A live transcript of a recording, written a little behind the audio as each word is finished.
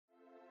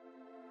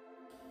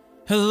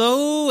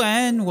Hello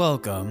and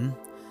welcome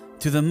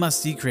to the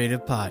Musty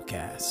Creative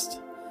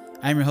Podcast.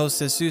 I'm your host,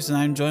 Jesus, and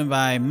I'm joined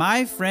by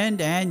my friend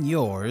and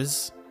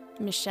yours,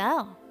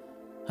 Michelle.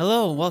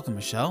 Hello, welcome,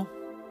 Michelle.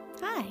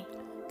 Hi.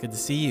 Good to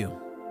see you.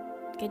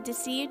 Good to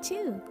see you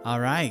too. All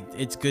right,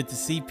 it's good to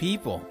see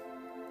people.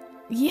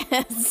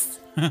 Yes.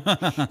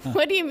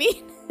 What do you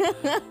mean?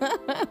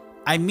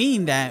 I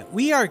mean that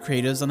we are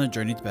creatives on a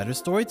journey to better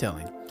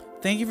storytelling.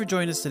 Thank you for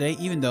joining us today,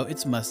 even though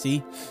it's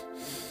musty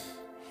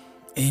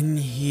in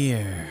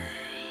here.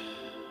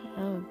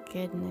 Oh,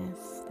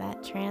 goodness.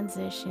 That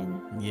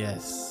transition.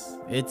 Yes,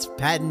 it's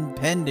patent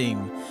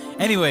pending.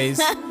 Anyways,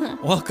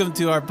 welcome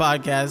to our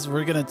podcast.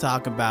 We're going to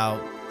talk about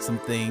some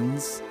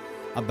things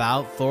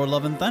about Thor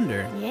Love and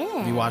Thunder.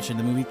 Yeah. We watched it in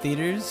the movie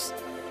theaters.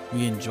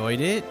 We enjoyed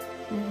it.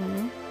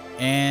 Mm-hmm.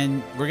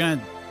 And we're going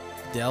to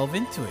delve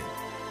into it.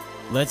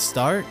 Let's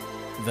start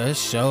the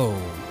show.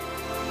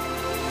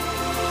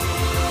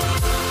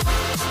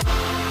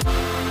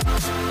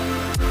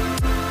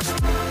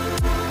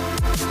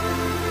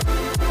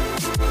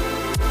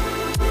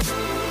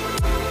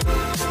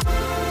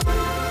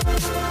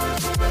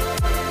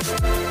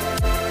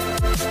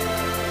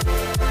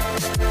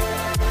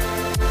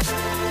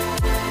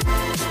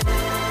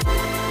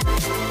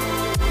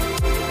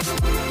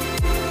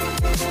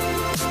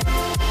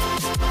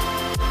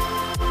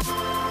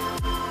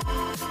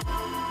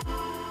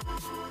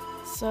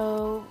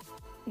 So,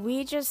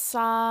 we just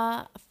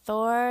saw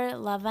Thor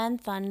Love and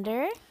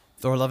Thunder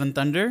Thor Love and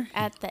Thunder.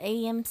 at the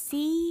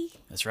AMC.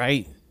 That's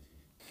right.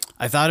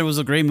 I thought it was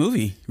a great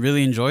movie.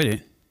 Really enjoyed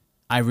it.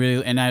 I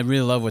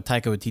really love what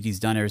Taika Waititi's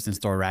done ever since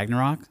Thor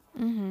Ragnarok.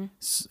 Mm-hmm.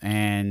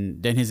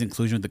 And then his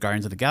inclusion with the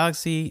Guardians of the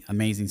Galaxy,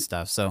 amazing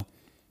stuff. So,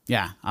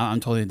 yeah,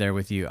 I'm totally there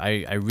with you.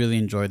 I really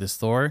enjoyed this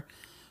Thor.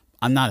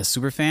 I'm not a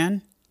super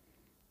fan,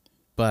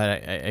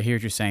 but I hear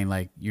what you're saying.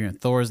 Like,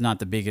 Thor is not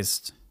the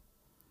biggest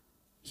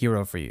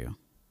hero for you.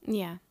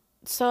 Yeah.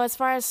 So, as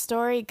far as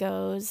story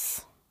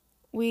goes,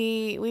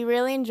 we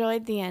really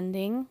enjoyed the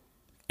ending.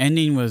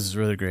 Ending was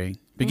really great.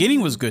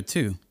 Beginning was good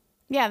too.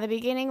 Yeah, the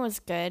beginning was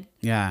good.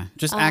 Yeah,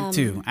 just Act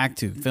 2. Act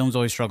 2. Films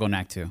always struggle in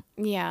Act 2.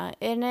 Yeah,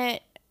 and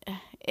it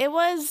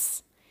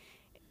was,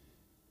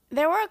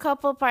 there were a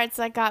couple parts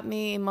that got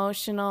me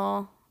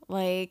emotional,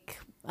 like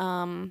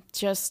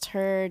just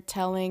her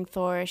telling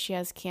Thor she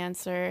has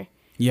cancer.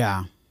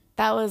 Yeah.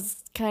 That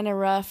was kind of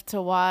rough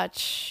to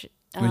watch.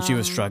 When she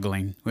was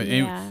struggling.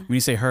 Yeah. When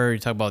you say her, you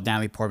talk about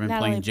Natalie Portman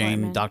Natalie playing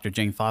Portman. Dr.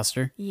 Jane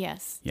Foster.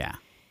 Yes. Yeah.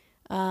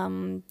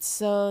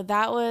 So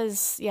that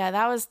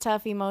was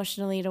tough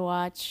emotionally to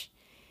watch.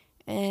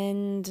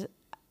 And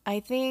I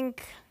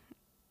think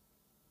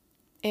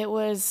it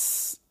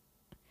was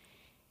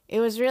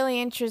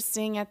really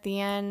interesting at the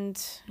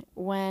end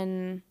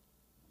when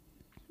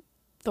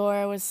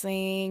Thor was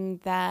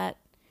saying that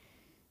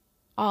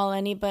all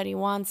anybody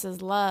wants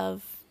is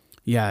love.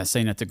 Yeah,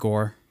 saying that to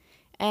Gore.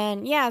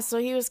 And yeah, so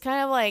he was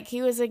kind of like,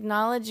 he was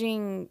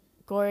acknowledging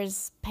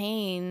Gore's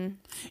pain.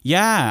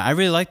 Yeah, I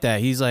really like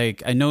that. He's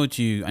like, I know what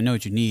you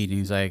need. And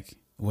he's like,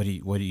 what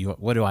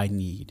do I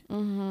need?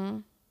 Mm-hmm.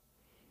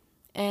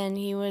 And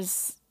he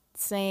was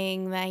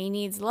saying that he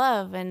needs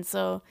love. And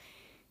so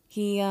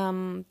he,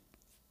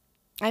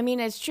 I mean,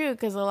 it's true,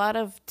 because a lot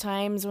of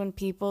times when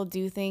people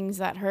do things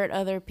that hurt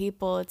other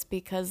people, it's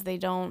because they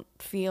don't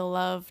feel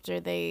loved, or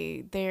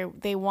they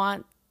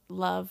want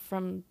love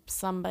from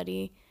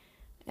somebody,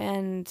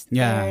 and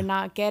they're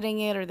not getting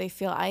it, or they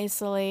feel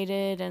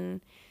isolated,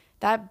 and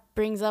that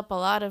brings up a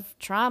lot of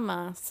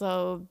trauma.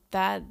 So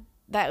that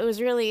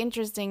was really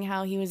interesting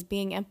how he was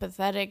being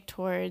empathetic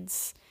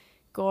towards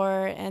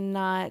Gore and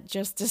not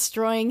just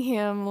destroying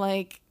him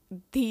like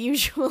he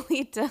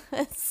usually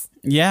does.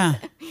 Yeah.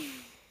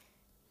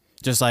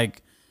 Just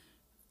like,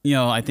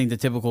 I think the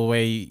typical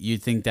way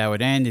you'd think that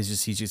would end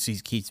is he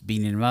keeps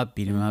beating him up.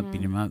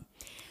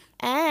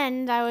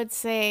 And I would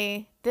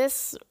say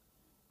this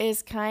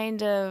is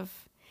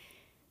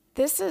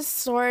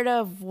sort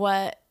of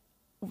what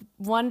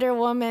Wonder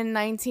Woman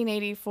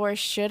 1984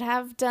 should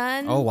have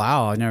done. Oh,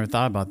 wow. I never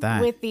thought about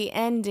that. With the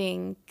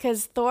ending.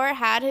 Because Thor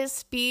had his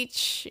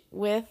speech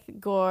with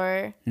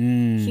Gore.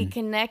 He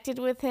connected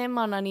with him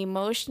on an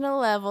emotional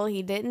level.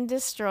 He didn't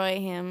destroy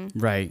him.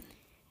 Right.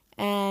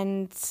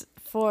 And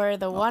for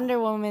the Wonder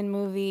Woman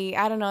movie,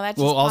 I don't know. That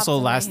just also popped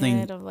in last my thing,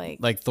 head of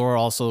like Thor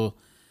also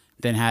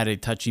then had a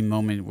touching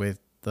moment with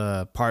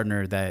the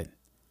partner that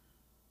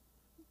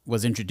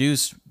was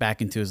introduced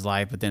back into his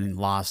life, but then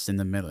lost in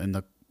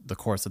the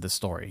course of the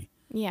story.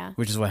 Yeah.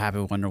 Which is what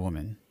happened with Wonder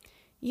Woman.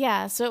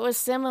 Yeah, so it was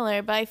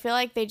similar, but I feel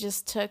like they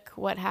just took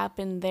what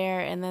happened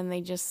there and then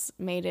they just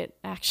made it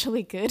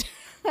actually good.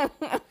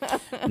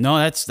 No,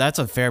 that's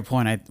a fair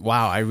point.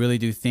 I really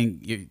do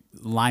think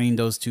lining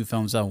those two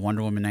films up,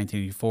 Wonder Woman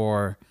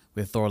 1984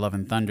 with Thor Love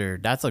and Thunder,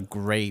 that's a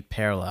great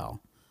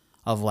parallel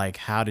of like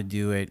how to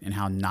do it and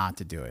how not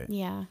to do it.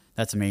 Yeah.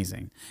 That's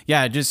amazing.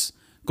 Yeah, just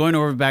going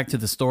over back to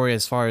the story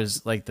as far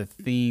as like the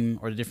theme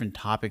or the different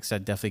topics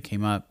that definitely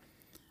came up.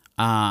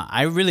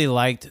 I really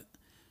liked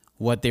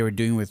what they were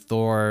doing with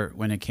Thor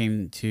when it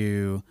came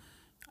to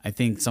I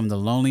think some of the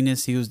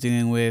loneliness he was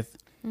dealing with,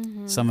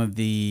 some of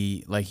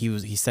the, like,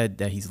 he said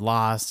that he's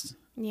lost.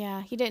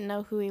 Yeah, he didn't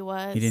know who he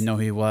was. He didn't know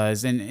who he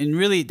was. And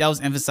really, that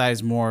was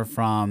emphasized more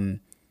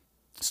from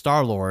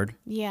Star-Lord,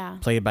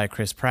 played by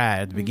Chris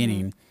Pratt at the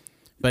beginning.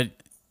 But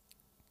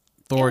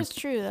Thor... It was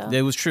true, though.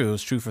 It was true. It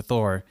was true for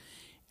Thor.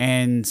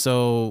 And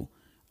so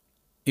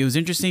it was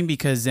interesting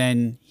because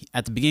then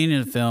at the beginning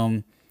of the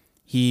film,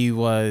 he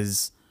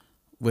was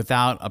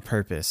without a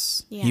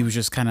purpose. Yeah. He was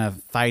just kind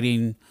of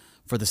fighting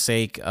for the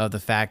sake of the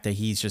fact that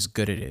he's just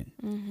good at it.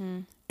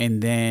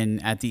 And then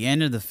at the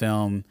end of the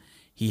film,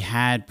 he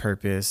had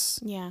purpose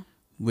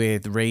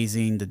with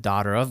raising the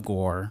daughter of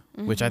Gore,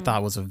 which I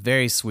thought was a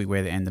very sweet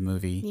way to end the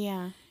movie.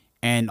 Yeah.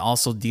 And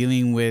also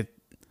dealing with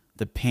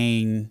the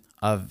pain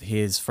of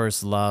his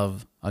first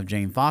love of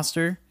Jane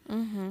Foster.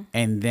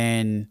 And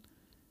then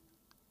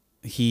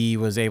he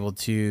was able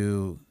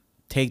to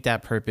take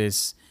that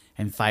purpose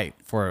and fight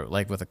for,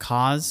 like, with a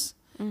cause.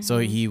 So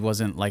he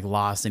wasn't, like,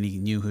 lost and he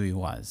knew who he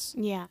was.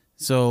 Yeah.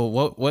 So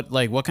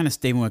what kind of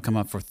statement would come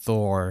up for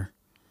Thor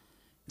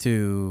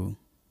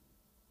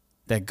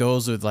that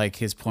goes with, like,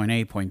 his point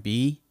A, point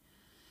B,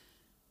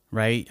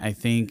 right? I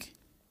think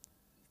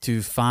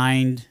to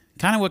find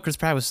kind of what Chris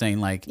Pratt was saying,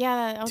 like,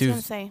 yeah, I was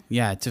gonna say,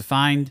 to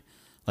find,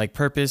 like,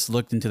 purpose,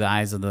 look into the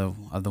eyes of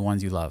the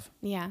ones you love.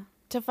 Yeah,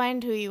 to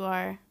find who you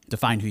are. To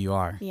find who you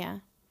are. Yeah.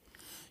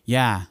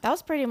 Yeah. That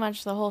was pretty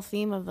much the whole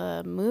theme of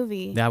the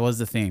movie. That was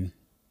the theme.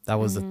 That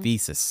was the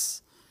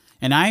thesis,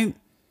 and I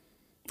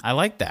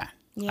like that.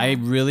 Yeah. I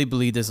really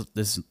believe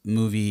this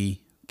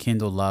movie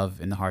kindled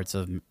love in the hearts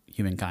of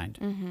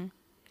humankind.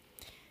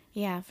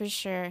 Yeah, for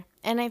sure.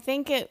 And I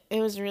think it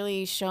was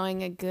really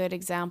showing a good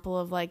example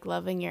of, like,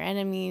 loving your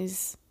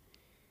enemies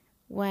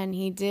when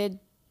he did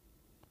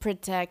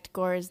protect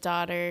Gore's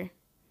daughter,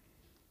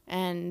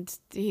 and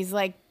he's,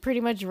 like,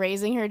 pretty much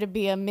raising her to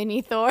be a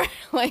mini Thor.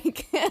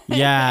 Like,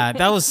 yeah,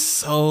 that was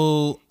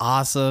so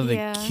awesome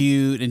and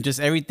cute and just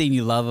everything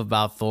you love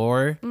about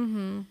Thor.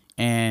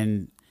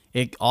 And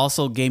it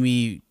also gave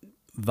me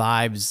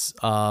vibes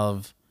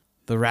of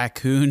the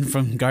raccoon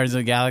from Guardians of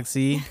the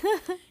Galaxy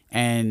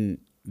and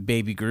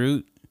Baby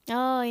Groot.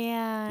 Oh,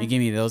 yeah. It gave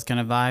me those kind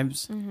of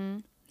vibes.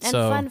 And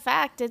fun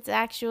fact, it's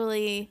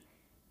actually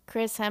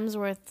Chris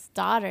Hemsworth's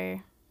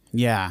daughter.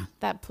 Yeah.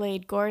 That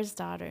played Gore's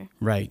daughter.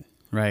 Right.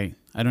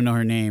 I don't know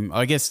her name.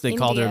 I guess they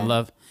called her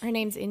Love. Her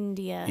name's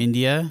India.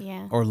 India?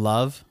 Yeah. Or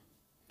Love?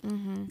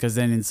 Because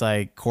then it's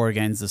like Korg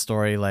ends the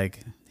story like,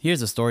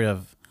 here's a story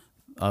of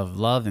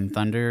love and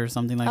thunder or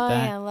something like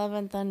that. Oh, yeah, Love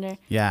and Thunder.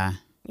 Yeah.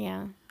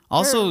 Yeah.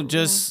 Also,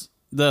 just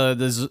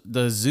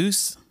the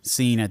Zeus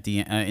scene at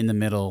the in the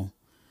middle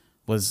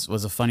was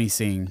a funny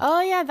scene.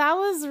 Oh, yeah, that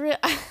was real.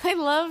 I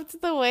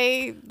loved the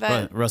way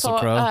that Russell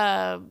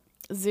Crowe?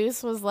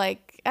 Zeus was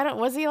like,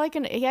 was he like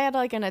he had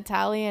like an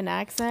Italian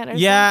accent or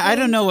something? I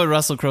don't know what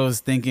Russell Crowe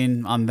was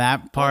thinking on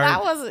that part.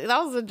 Well,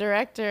 that was the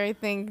director, I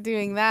think,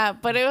 doing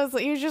that. But he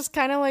was just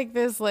kind of like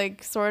this,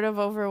 like, sort of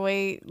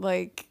overweight,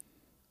 like,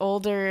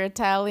 older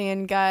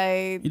Italian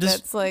guy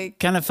that's like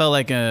kind of felt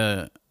like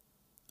an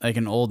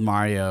old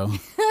Mario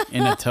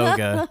in a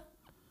toga.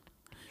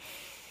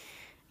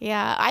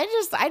 Yeah,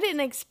 I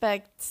didn't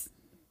expect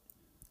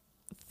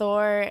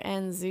Thor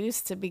and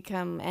Zeus to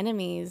become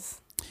enemies.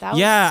 That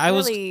was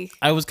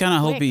I was kind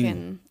of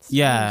hoping.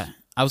 Yeah,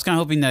 I was kind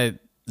of hoping that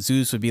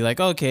Zeus would be like,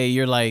 okay,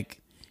 you're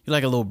like a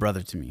little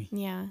brother to me.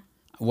 Yeah.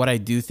 What I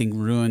do think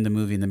ruined the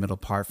movie in the middle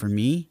part for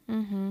me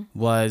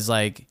was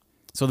like,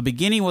 so the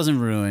beginning wasn't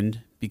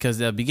ruined because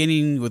the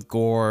beginning with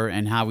Gore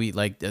and how we,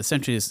 like,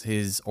 essentially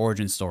his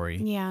origin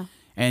story. Yeah.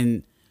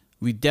 And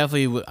I would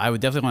definitely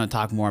want to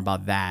talk more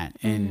about that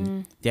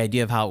and the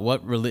idea of how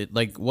what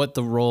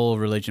the role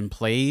religion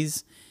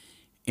plays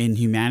in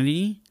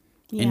humanity.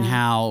 Yeah. And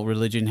how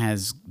religion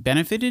has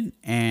benefited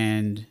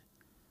and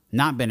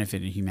not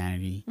benefited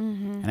humanity.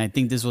 And I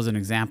think this was an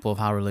example of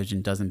how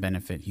religion doesn't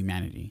benefit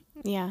humanity.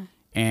 Yeah.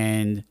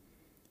 And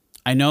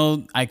I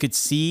know I could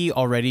see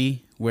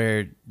already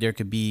where there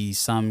could be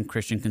some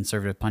Christian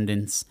conservative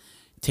pundits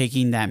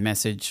taking that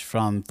message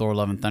from Thor,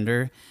 Love, and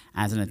Thunder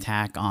as an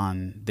attack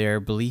on their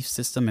belief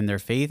system and their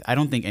faith. I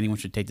don't think anyone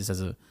should take this as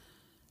a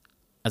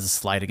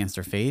slight against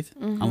their faith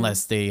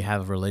unless they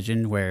have a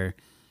religion where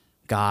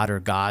God or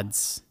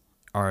gods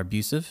are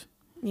abusive.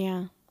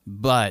 Yeah.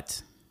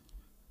 But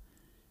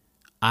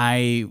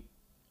I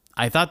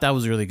thought that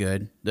was really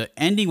good. The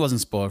ending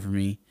wasn't spoiled for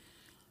me,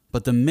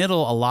 but the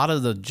middle, a lot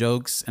of the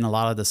jokes and a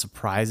lot of the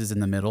surprises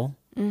in the middle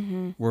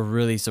were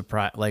really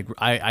surprised. Like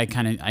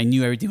I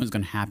knew everything was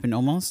going to happen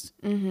almost,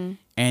 and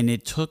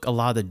it took a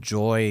lot of the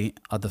joy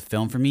of the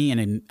film for me,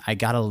 and I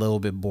got a little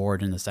bit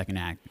bored in the second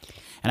act,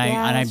 and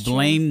I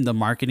blame the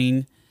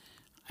marketing.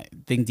 I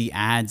think the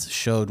ads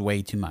showed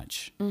way too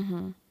much.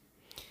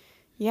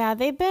 Yeah,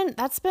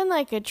 that's been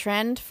like a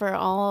trend for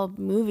all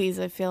movies,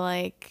 I feel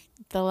like,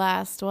 the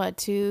last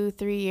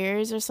 2-3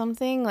 years or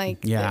something.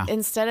 Like,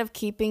 instead of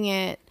keeping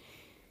it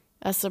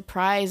a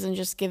surprise and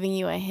just giving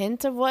you a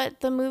hint of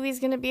what the movie's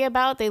going to be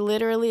about, they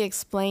literally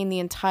explain the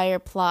entire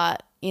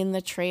plot in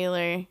the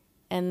trailer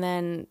and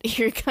then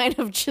you're kind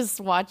of just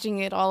watching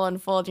it all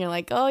unfold. You're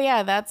like, oh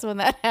yeah, that's when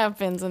that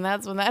happens, and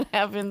that's when that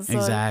happens. So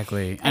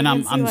exactly. And I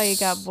can see why you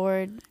got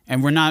bored.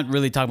 And we're not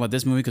really talking about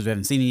this movie because we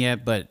haven't seen it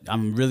yet, but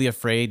I'm really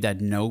afraid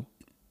that Nope,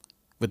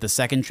 with the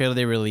second trailer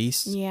they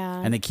released,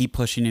 and they keep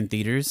pushing in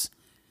theaters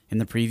in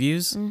the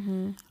previews,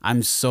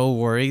 I'm so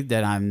worried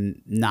that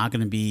I'm not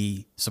going to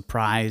be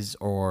surprised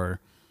or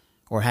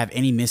have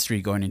any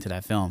mystery going into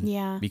that film.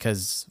 Yeah.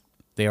 Because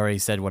they already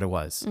said what it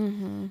was.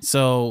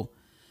 So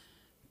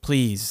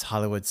please,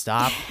 Hollywood,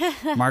 stop.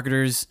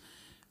 Marketers,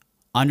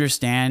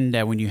 understand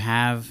that when you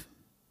have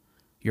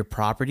your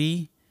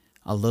property,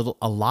 a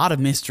lot of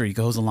mystery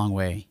goes a long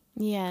way.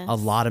 Yes. A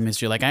lot of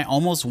mystery. Like, I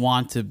almost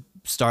want to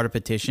start a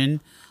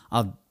petition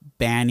of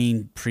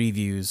banning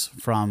previews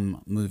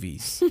from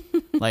movies.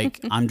 Like,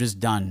 I'm just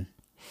done.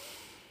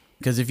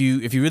 Because if you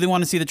really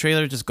want to see the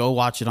trailer, just go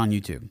watch it on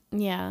YouTube.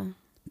 Yeah.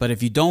 But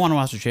if you don't want to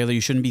watch the trailer,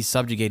 you shouldn't be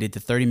subjugated to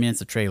 30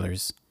 minutes of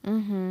trailers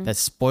that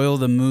spoil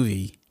the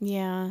movie.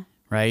 Yeah.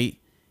 Right?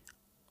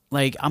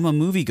 Like, I'm a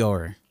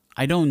moviegoer.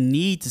 I don't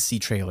need to see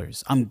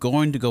trailers. I'm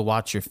going to go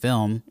watch your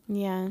film.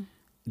 Yeah.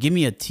 Give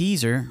me a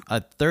teaser,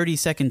 a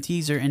 30-second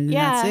teaser, and then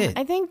that's it.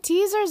 I think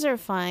teasers are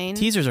fine.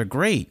 Teasers are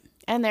great.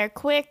 And they're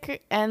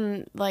quick,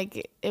 and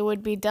like it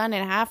would be done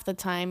in half the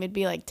time. It'd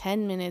be like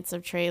 10 minutes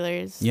of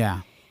trailers.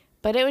 Yeah.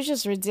 But it was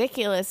just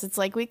ridiculous. It's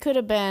like we could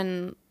have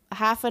been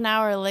half an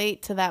hour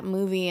late to that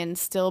movie and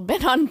still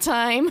been on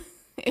time.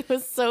 It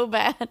was so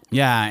bad.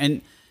 Yeah,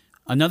 and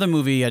another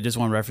movie I just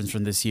want to reference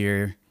from this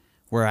year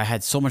where I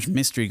had so much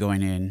mystery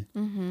going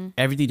in,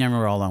 Everything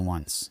Everywhere All at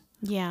Once.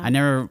 Yeah. I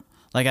never,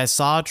 like, I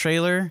saw a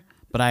trailer,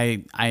 but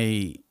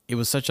it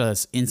was such a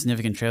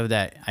insignificant trailer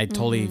that I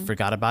totally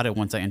forgot about it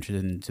once I entered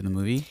into the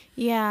movie.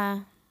 Yeah.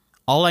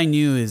 All I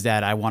knew is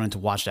that I wanted to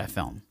watch that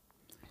film.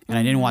 And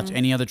I didn't watch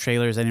any other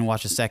trailers. I didn't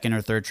watch a second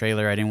or third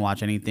trailer. I didn't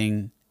watch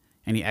anything,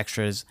 any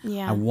extras.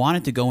 Yeah. I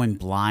wanted to go in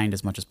blind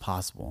as much as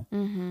possible.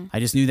 I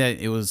just knew that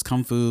it was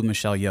Kung Fu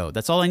Michelle Yeoh.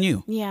 That's all I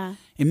knew. Yeah.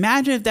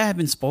 Imagine if that had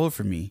been spoiled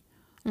for me.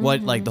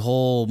 What, like, the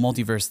whole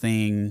multiverse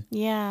thing.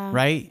 Yeah.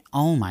 Right?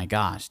 Oh my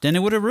gosh. Then it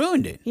would have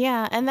ruined it.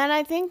 Yeah. And then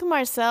I think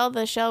Marcel,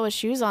 the Shell with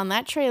Shoes on,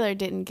 that trailer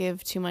didn't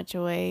give too much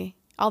away.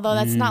 Although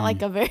that's not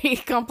like a very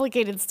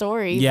complicated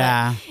story.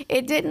 Yeah. But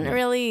it didn't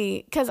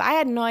really, because I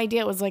had no idea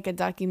it was like a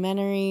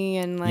documentary,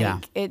 and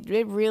like it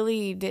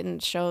really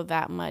didn't show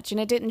that much. And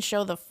it didn't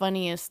show the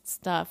funniest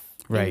stuff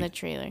in the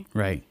trailer.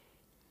 Right.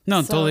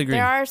 No, So totally agree.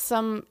 there are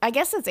some, I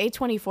guess it's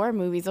A24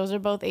 movies. Those are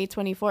both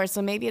A24.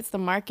 So maybe it's the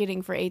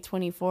marketing for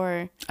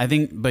A24. I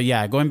think, but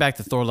yeah, going back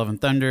to Thor: Love and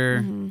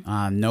Thunder,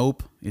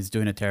 Nope is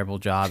doing a terrible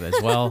job as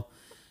well.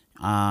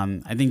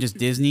 I think just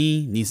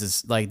Disney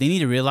needs to, like, they need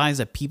to realize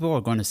that people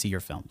are going to see your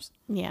films.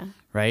 Yeah.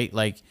 Right?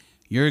 Like,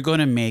 you're going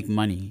to make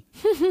money,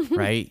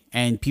 right?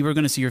 And people are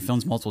going to see your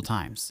films multiple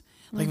times.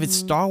 Like, if it's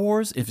Star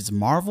Wars, if it's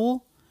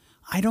Marvel,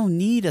 I don't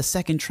need a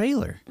second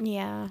trailer.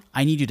 Yeah.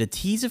 I need you to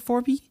tease it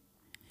for me,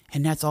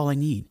 and that's all I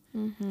need.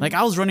 Like,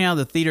 I was running out of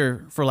the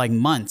theater for like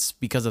months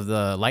because of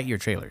the Lightyear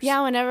trailers.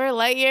 Yeah, whenever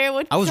Lightyear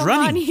would I was come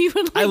running. on, he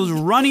would, like, I was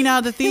running out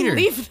of the theater.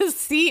 leave the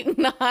seat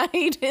and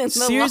hide in the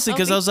Seriously,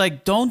 because I lobby. was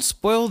like, don't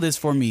spoil this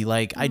for me.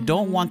 Like, I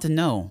don't want to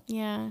know.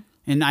 Yeah.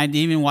 And I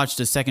didn't even watch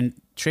the second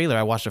trailer.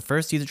 I watched the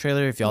first teaser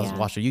trailer. If y'all Yeah.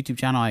 watch the YouTube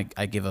channel,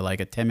 I give a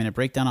 10-minute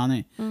breakdown on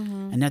it.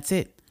 And that's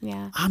it.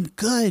 Yeah. I'm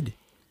good.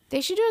 They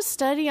should do a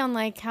study on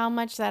like how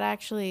much that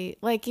actually,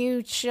 like,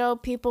 you show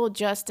people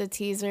just a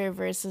teaser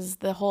versus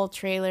the whole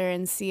trailer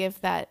and see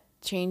if that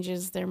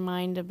changes their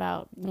mind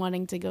about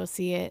wanting to go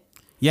see it.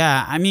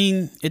 Yeah, I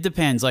mean, it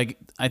depends. Like,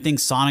 I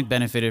think Sonic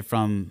benefited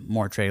from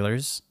more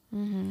trailers.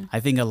 I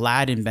think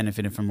Aladdin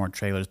benefited from more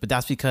trailers, but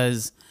that's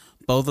because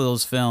both of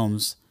those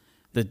films,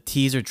 the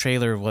teaser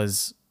trailer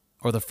was,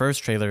 or the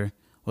first trailer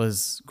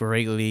was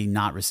greatly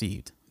not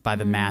received by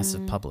the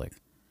massive public.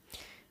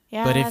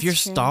 Yeah, But if that's you're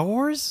true. Star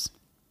Wars,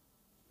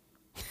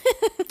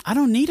 I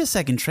don't need a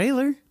second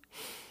trailer.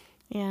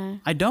 Yeah.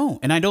 I don't,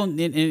 and I don't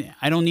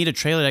need a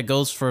trailer that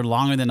goes for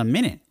longer than a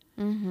minute.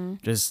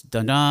 Just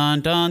dun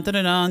dun dun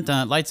dun dun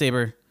dun,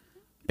 lightsaber,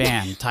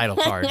 bam, title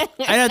card. And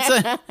that's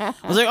it. I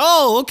was like,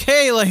 oh,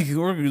 okay, like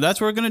that's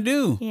what we're gonna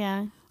do.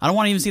 Yeah. I don't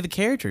want to even see the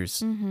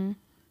characters.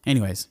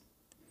 Anyways,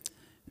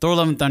 Thor: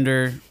 Love and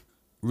Thunder,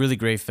 really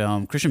great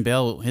film. Christian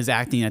Bale, his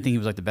acting, I think he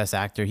was like the best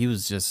actor. He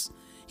was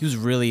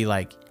really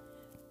like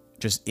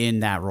just in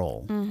that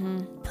role.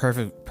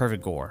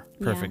 Perfect gore.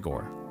 Perfect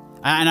gore.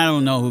 And I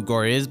don't know who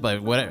Gore is,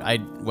 but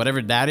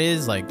whatever that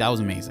is, like, that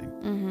was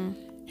amazing.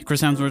 Chris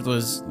Hemsworth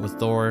was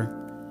Thor.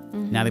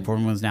 Natalie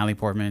Portman was Natalie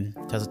Portman.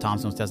 Tessa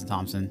Thompson was Tessa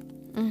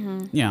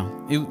Thompson. Yeah,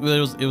 it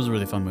was a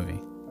really fun movie.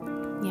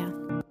 Yeah.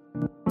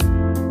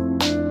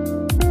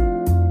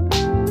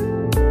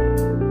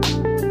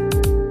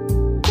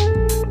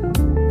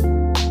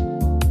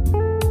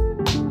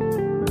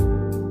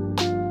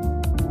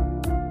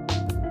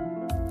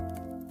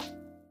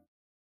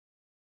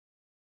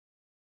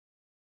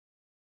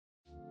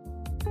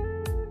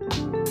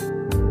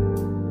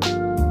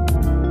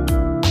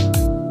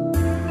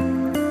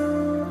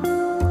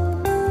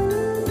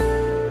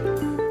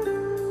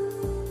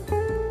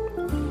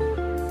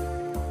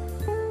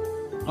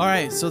 All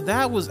right, so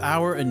that was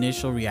our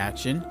initial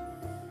reaction.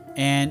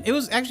 And it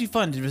was actually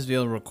fun to just be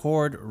able to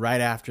record right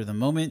after the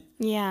moment.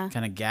 Yeah.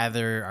 Kind of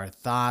gather our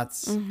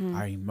thoughts,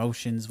 our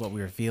emotions, what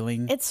we were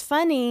feeling. It's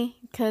funny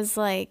because,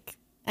 like,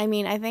 I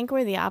mean, I think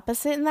we're the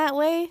opposite in that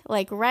way.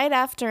 Like, right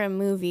after a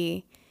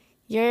movie,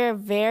 you're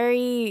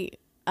very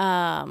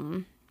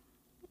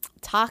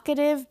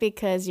talkative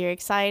because you're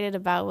excited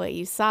about what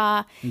you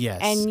saw. Yes.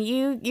 And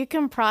you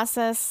can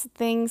process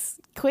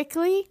things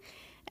quickly.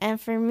 And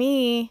for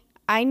me,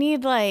 I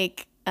need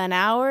like an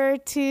hour or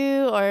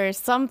two or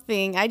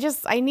something. I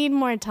need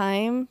more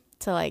time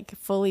to like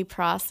fully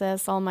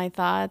process all my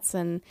thoughts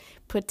and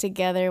put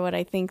together what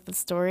I think the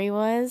story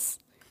was.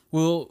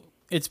 Well,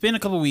 it's been a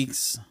couple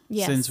weeks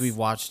since we've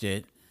watched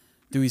it.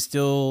 Do we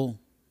still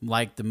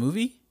like the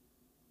movie?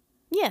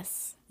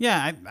 Yes.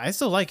 Yeah, I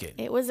still like it.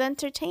 It was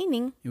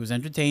entertaining. It was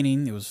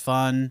entertaining. It was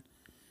fun.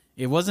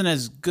 It wasn't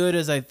as good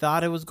as I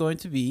thought it was going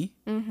to be,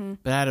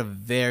 but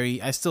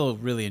I still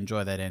really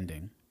enjoy that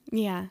ending.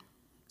 Yeah.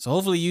 So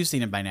hopefully you've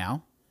seen it by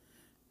now,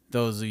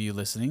 those of you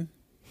listening.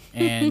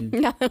 And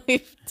Now that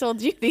we've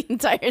told you the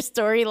entire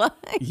storyline.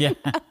 yeah.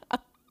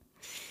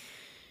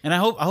 And I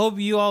hope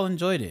you all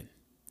enjoyed it.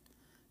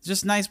 It's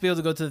just nice to be able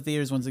to go to the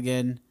theaters once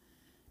again,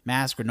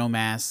 mask or no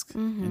mask,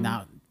 and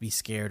not be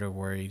scared or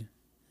worried.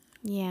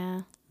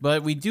 Yeah.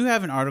 But we do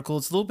have an article.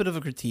 It's a little bit of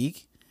a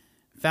critique.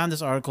 Found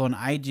this article on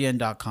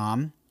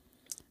IGN.com.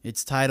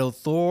 It's titled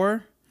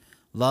Thor,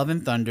 Love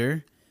and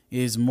Thunder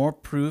is more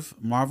proof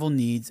Marvel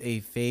needs a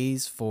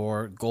Phase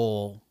 4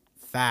 goal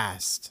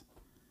fast.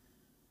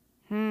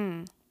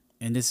 And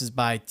this is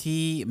by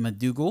T.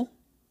 McDougall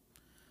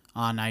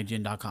on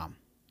IGN.com.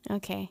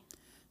 Okay.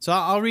 So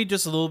I'll read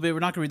just a little bit. We're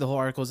not going to read the whole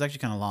article. It's actually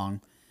kind of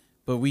long.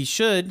 But we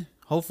should,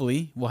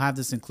 hopefully, we'll have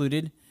this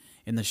included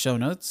in the show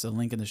notes, a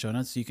link in the show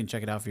notes, so you can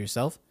check it out for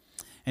yourself.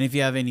 And if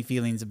you have any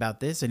feelings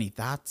about this, any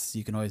thoughts,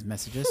 you can always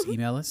message us,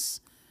 email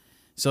us.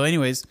 So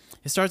anyways,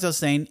 it starts out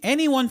saying,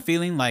 anyone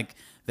feeling like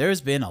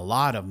there's been a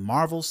lot of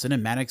Marvel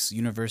Cinematic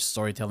Universe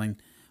storytelling,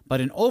 but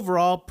an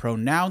overall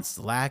pronounced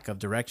lack of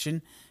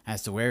direction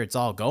as to where it's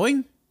all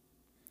going?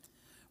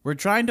 We're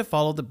trying to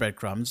follow the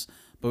breadcrumbs,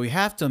 but we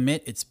have to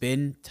admit it's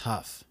been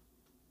tough.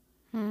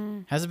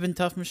 Has it been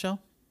tough, Michelle?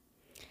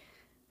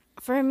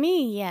 For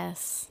me,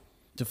 yes.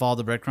 To follow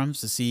the breadcrumbs,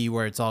 to see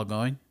where it's all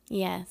going?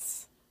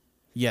 Yes.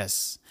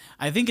 Yes.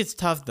 I think it's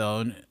tough,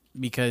 though,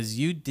 because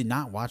you did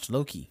not watch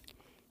Loki.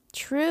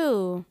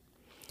 True.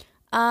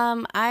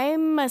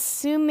 I'm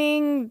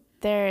assuming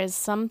there is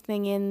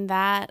something in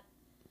that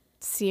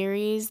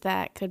series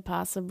that could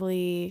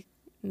possibly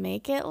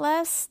make it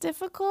less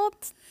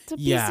difficult to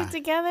piece it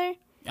together.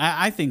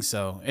 I think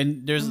so.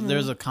 And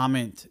there's a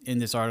comment in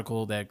this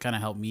article that kind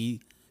of helped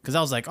me, because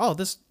I was like, oh,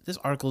 this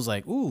article's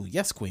like, ooh,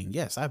 yes, queen.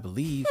 Yes, I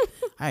believe.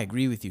 I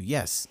agree with you.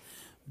 Yes.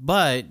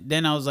 But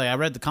then I was like, I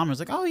read the comments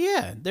like, oh,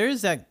 yeah, there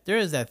is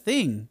that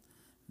thing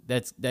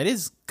that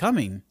is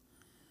coming,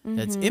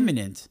 that's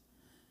imminent.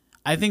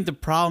 I think the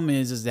problem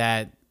is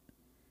that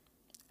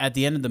at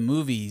the end of the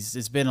movies,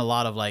 it's been a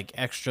lot of like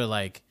extra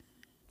like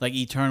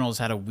Eternals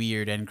had a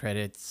weird end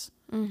credits.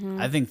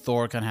 I think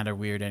Thor kind of had a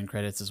weird end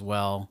credits as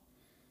well.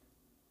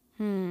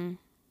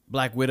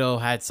 Black Widow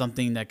had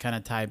something that kind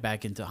of tied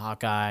back into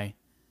Hawkeye,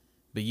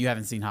 but you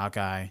haven't seen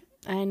Hawkeye.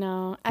 I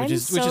know. I'm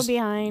so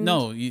behind.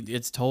 No,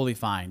 it's totally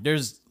fine.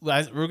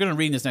 We're gonna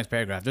read in this next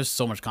paragraph. There's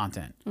so much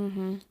content,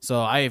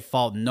 so I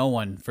fault no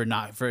one for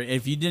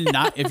if you're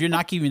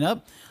not keeping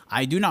up.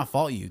 I do not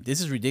fault you.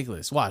 This is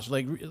ridiculous. Watch,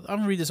 I'm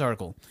gonna read this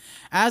article.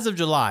 As of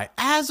July,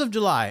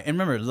 and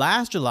remember,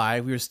 last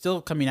July we were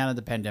still coming out of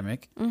the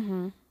pandemic,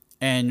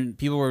 and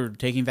people were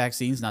taking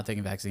vaccines, not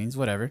taking vaccines,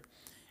 whatever,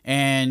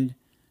 and.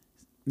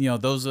 You know,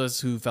 those of us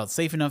who felt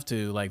safe enough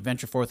to like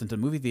venture forth into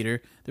the movie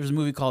theater, there was a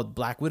movie called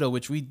Black Widow,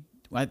 which we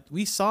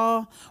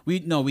saw. We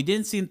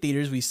didn't see in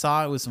theaters. We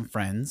saw it with some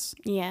friends.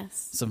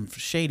 Yes. Some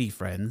shady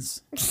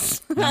friends.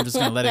 And I'm just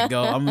going to let it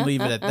go. I'm going to leave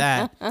it at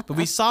that. But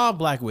we saw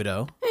Black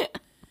Widow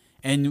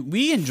and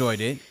we enjoyed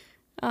it.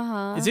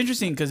 It's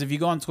interesting because if you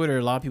go on Twitter,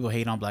 a lot of people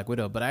hate on Black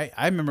Widow, but I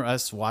remember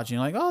us watching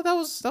like, oh, that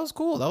was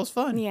cool. That was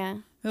fun. Yeah.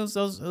 It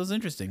was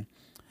interesting.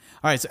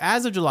 All right, so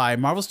as of July,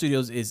 Marvel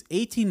Studios is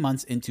 18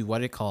 months into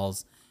what it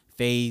calls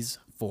Phase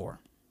 4.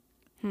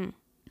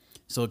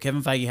 So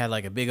Kevin Feige had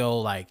like a big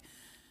old like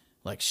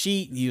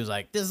sheet. And he was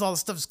like, "This is all the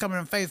stuff that's coming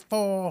in Phase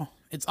 4.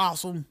 It's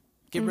awesome.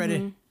 Get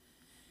ready."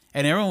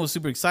 And everyone was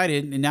super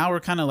excited. And now we're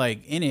kind of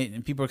like in it,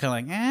 and people are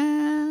kind of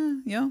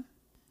like, you know.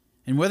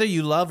 And whether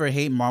you love or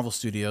hate Marvel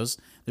Studios,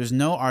 there's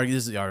no arguing.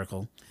 This is the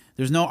article.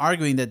 There's no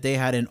arguing that they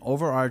had an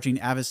overarching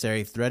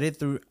adversary threaded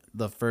through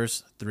the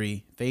first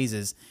 3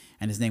 phases.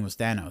 And his name was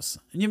Thanos.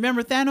 And you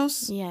remember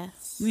Thanos?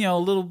 Yes. You know,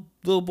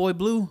 little boy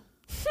blue,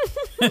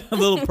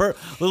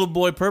 little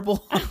boy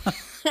purple. I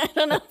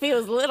don't know if he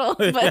was little,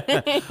 but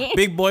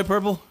big boy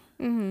purple.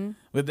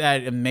 With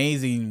that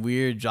amazing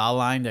weird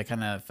jawline that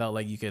kind of felt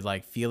like you could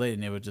like feel it,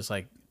 and it would just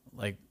like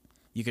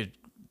you could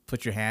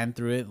put your hand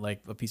through it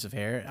like a piece of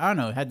hair. I don't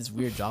know. It had this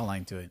weird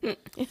jawline to it.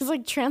 It was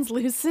like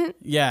translucent.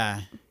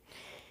 Yeah.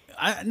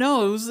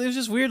 No, it was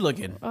just weird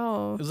looking.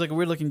 Oh. It was like a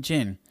weird looking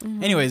chin.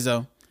 Anyways,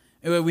 though,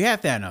 we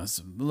have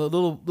Thanos,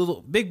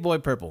 little big boy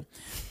purple.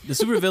 The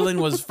supervillain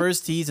was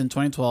first teased in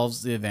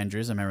 2012's The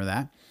Avengers. I remember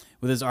that,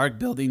 with his arc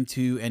building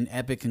to an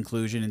epic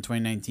conclusion in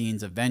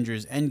 2019's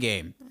Avengers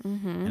Endgame.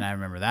 And I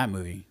remember that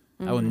movie.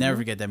 I will never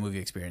forget that movie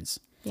experience.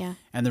 Yeah.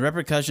 And the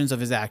repercussions of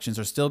his actions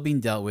are still being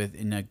dealt with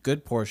in a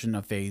good portion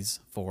of Phase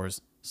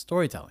 4's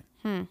storytelling.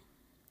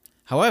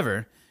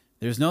 However,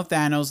 there's no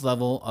Thanos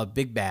level of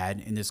big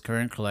bad in this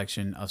current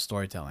collection of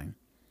storytelling.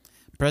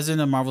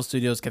 President of Marvel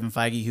Studios, Kevin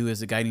Feige, who is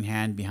the guiding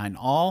hand behind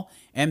all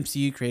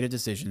MCU creative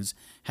decisions,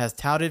 has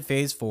touted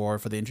Phase 4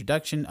 for the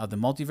introduction of the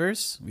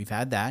multiverse. We've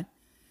had that.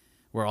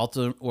 Where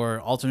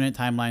alternate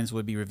timelines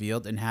would be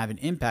revealed and have an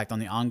impact on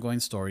the ongoing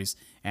stories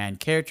and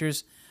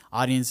characters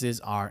audiences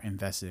are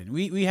invested in.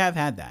 We have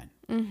had that.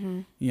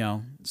 You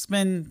know, it's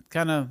been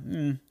kind of,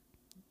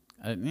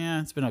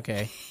 it's been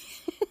okay.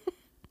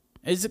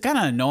 It's kind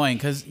of annoying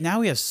because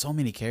now we have so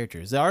many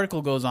characters. The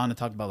article goes on to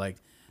talk about, like,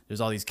 there's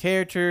all these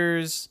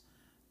characters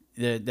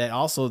that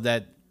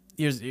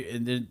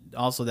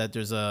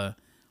there's the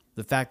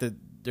fact that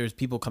there's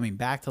people coming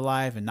back to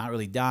life and not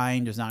really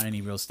dying. There's not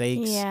any real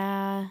stakes.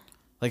 Yeah.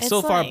 Like,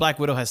 so far, Black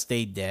Widow has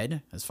stayed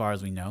dead, as far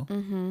as we know.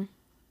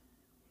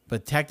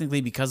 But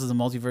technically, because of the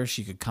multiverse,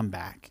 she could come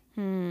back.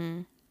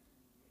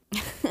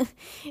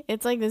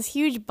 It's like this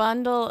huge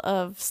bundle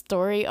of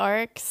story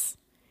arcs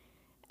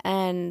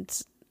and,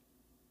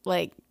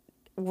 like,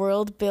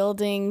 world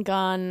building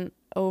gone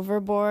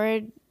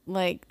overboard.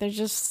 Like, there's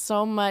just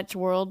so much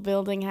world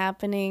building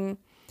happening.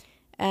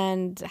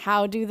 And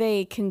how do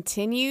they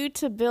continue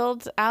to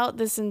build out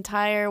this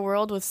entire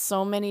world with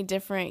so many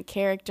different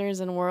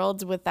characters and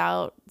worlds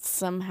without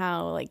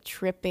somehow, like,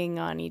 tripping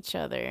on each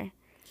other?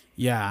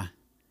 Yeah.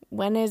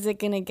 When is it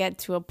going to get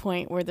to a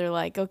point where they're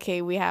like,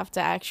 okay, we have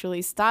to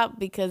actually stop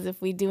because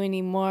if we do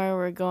any more,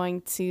 we're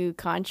going to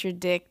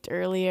contradict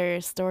earlier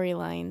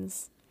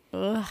storylines?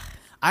 Ugh.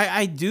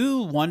 I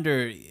do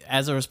wonder,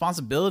 as a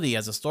responsibility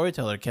as a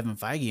storyteller, Kevin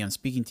Feige, I'm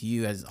speaking to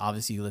you as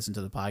obviously you listen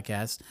to the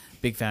podcast,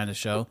 big fan of the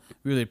show.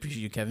 Really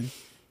appreciate you, Kevin.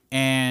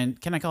 And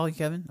can I call you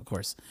Kevin? Of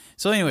course.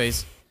 So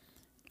anyways,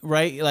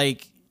 right,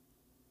 like,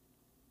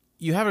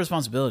 you have a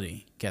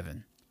responsibility,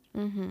 Kevin,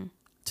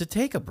 to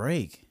take a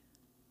break.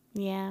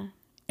 Yeah.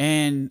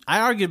 And I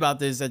argued about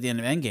this at the end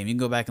of Endgame. You can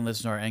go back and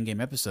listen to our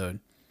Endgame episode.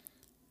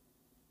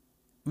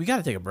 We got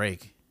to take a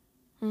break.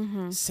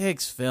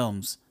 6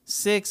 films.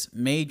 6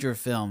 major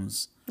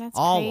films. That's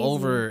all crazy.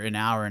 Over an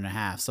hour and a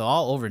half. So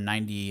all over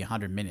 90,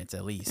 100 minutes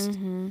at least.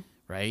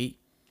 Right?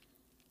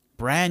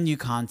 Brand new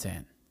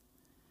content.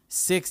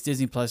 6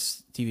 Disney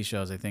Plus TV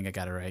shows. I think I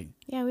got it right.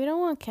 Yeah, we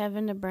don't want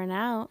Kevin to burn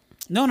out.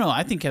 No,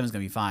 I think Kevin's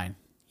going to be fine.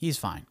 He's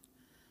fine.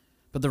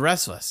 But the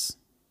rest of us.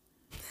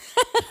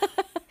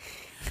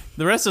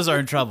 The rest of us are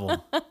in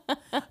trouble.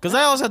 Because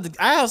I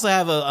also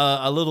have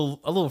a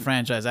little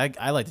franchise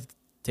I like to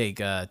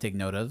take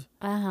note of.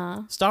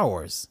 Star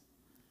Wars.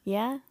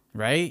 Yeah.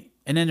 Right?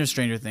 And then there's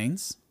Stranger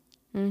Things.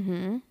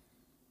 And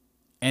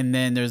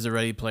then there's the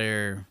Ready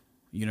Player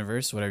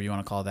universe, whatever you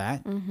want to call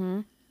that.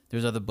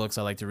 There's other books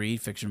I like to read,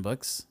 fiction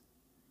books.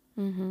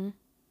 Man,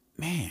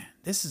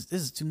 this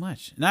is too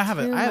much. And I have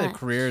a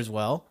career as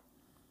well.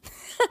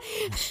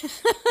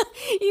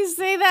 You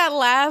say that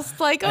last,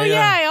 like, oh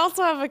yeah, I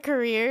also have a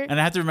career. And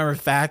I have to remember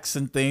facts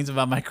and things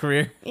about my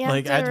career.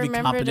 Like, I have to be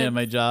competent in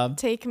my job.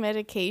 Take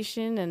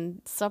medication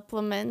and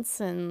supplements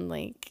and,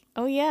 like,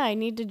 oh yeah, I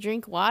need to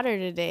drink water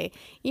today.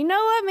 You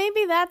know what?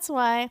 Maybe that's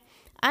why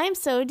I'm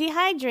so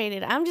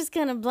dehydrated. I'm just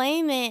going to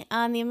blame it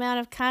on the amount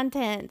of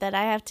content that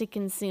I have to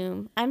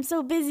consume. I'm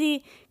so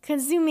busy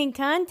consuming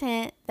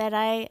content that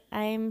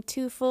I'm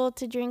too full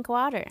to drink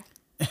water.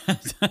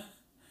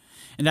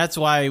 And that's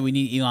why we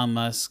need Elon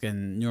Musk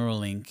and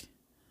Neuralink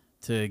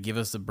to give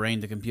us the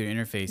brain-to-computer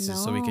interfaces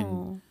so we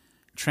can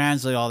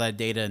translate all that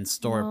data and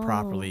store it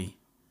properly.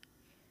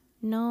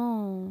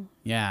 No.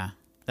 Yeah.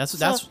 That's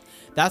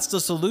the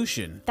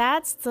solution.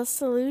 That's the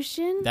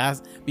solution?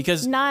 That's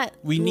because we're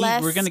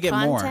going to get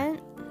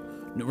content?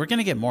 More. We're going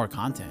to get more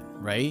content,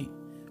 right?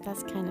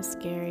 That's kind of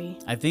scary.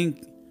 I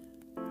think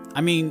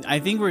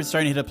we're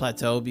starting to hit a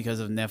plateau because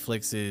of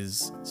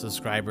Netflix's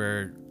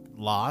subscriber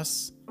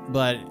loss,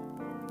 but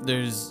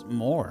there's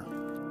more.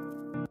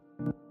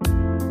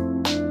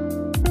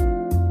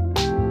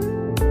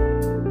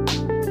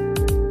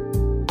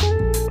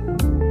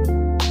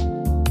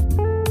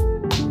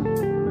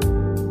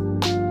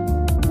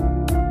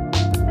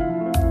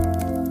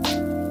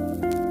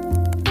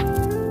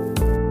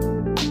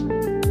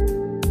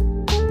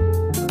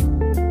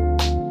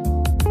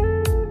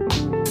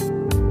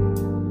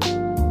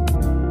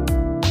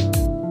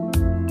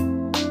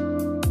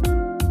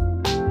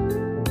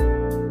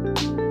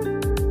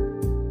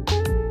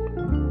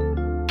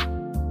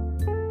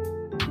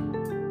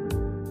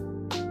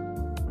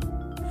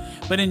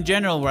 But in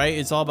general, right,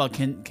 it's all about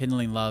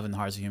kindling love in the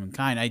hearts of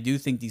humankind. I do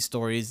think these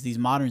stories, these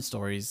modern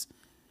stories,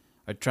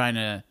 are trying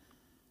to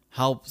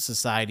help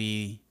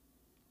society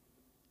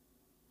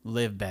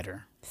live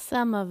better.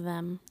 Some of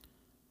them.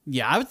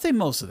 Yeah, I would say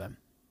most of them.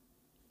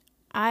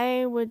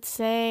 I would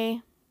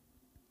say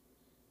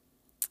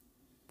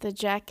the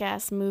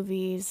Jackass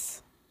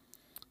movies.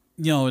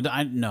 No,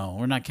 no,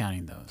 we're not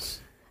counting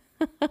those.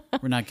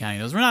 We're not counting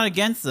those. We're not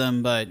against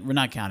them, but we're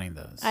not counting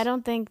those. I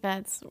don't think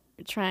that's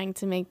trying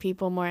to make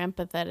people more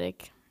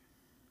empathetic.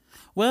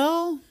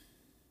 Well,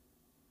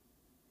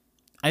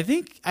 I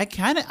think I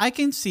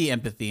can see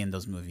empathy in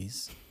those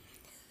movies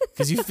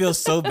because you feel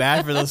so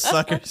bad for those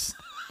suckers.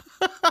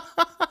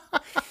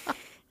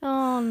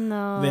 Oh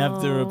no! They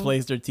have to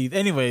replace their teeth.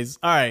 Anyways,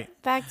 all right.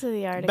 Back to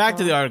the article. Back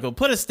to the article.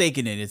 Put a stake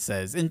in it. It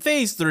says in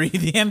Phase 3,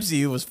 the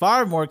MCU was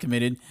far more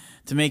committed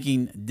to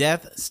making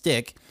death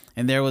stick,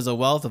 and there was a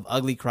wealth of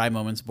ugly cry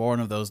moments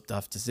born of those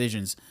tough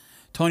decisions.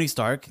 Tony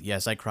Stark,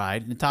 yes, I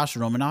cried. Natasha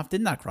Romanoff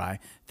did not cry.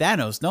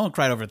 Thanos, no one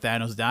cried over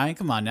Thanos dying.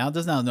 Come on now,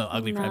 there's no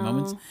ugly cry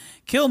moments.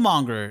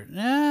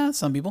 Killmonger,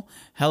 some people.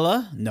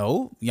 Hela,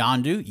 no.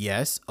 Yondu,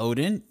 yes.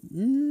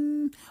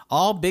 Odin,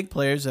 all big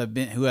players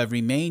who have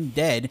remained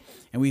dead,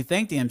 and we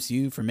thank the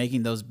MCU for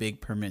making those big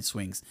permanent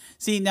swings.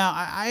 See, now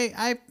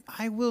I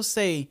will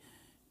say,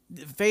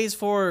 Phase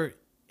 4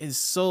 is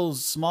so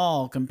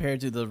small compared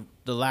to the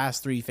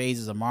last 3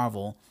 phases of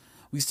Marvel.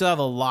 We still have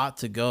a lot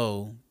to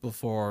go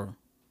before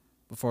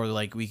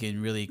like we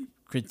can really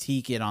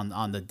critique it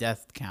on the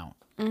death count.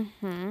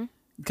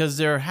 Because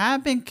there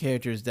have been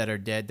characters that are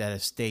dead that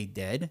have stayed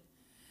dead.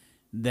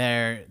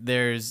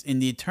 There's in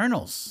the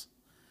Eternals,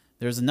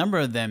 there's a number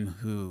of them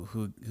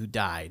who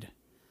died.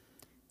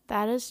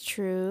 That is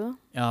true.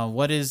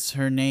 What is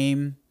her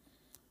name?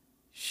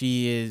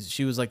 She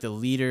was like the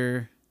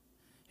leader,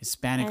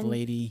 Hispanic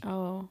lady.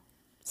 Oh,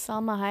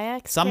 Salma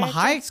Hayek.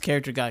 Hayek's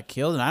character got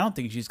killed, and I don't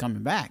think she's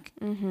coming back.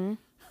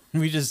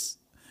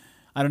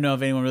 I don't know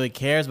if anyone really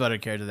cares about her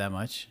character that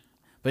much,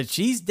 but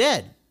she's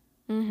dead.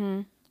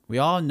 We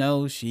all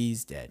know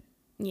she's dead.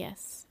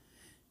 Yes.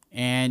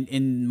 And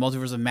in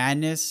Multiverse of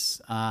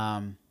Madness,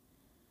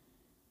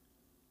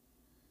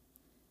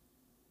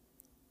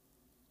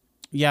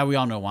 yeah, we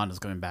all know Wanda's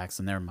coming back,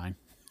 so never mind.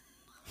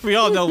 We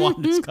all know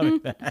Wanda's coming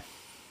back.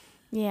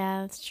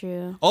 Yeah, that's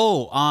true.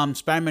 Oh,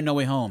 Spider-Man No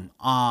Way Home.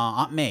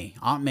 Aunt May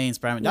and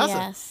Spider-Man.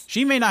 Yes.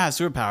 She may not have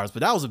superpowers, but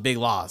that was a big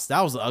loss.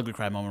 That was the ugly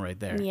cry moment right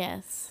there.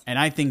 Yes. And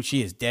I think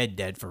she is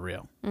dead for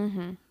real.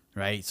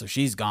 Right? So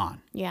she's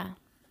gone. Yeah.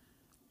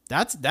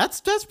 That's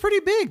pretty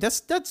big.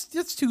 That's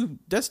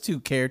two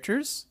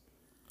characters.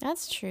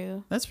 That's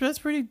true. That's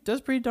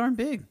pretty darn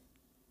big.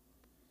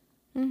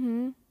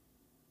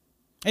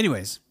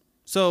 Anyways,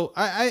 so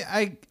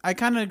I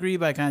kind of agree,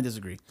 but I kind of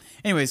disagree.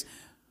 Anyways,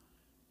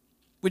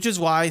 which is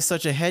why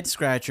such a head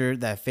scratcher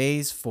that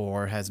Phase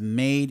 4 has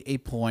made a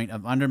point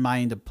of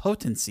undermining the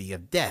potency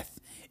of death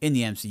in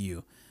the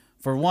MCU.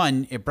 For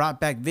one, it brought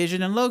back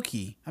Vision and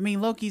Loki. I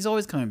mean, Loki's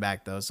always coming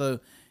back though,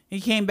 so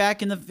he came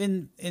back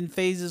in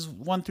phases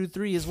 1 through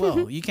 3 as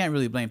well. You can't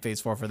really blame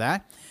Phase 4 for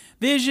that.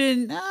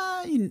 Vision,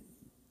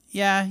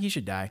 yeah, he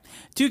should die.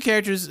 2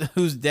 characters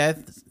whose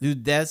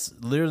deaths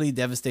literally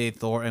devastated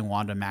Thor and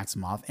Wanda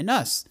Maximoff and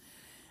us.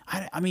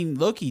 I mean,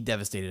 Loki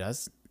devastated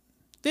us.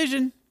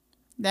 Vision,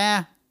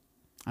 nah,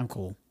 I'm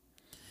cool.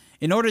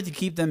 In order to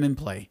keep them in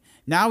play,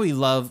 now we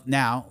love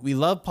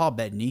Paul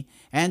Bettany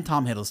and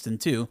Tom Hiddleston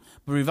too,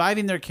 but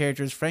reviving their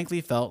characters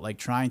frankly felt like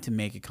trying to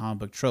make a comic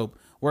book trope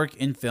work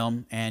in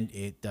film, and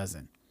it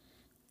doesn't.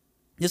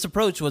 This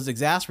approach was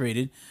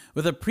exacerbated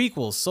with a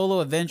prequel solo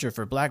adventure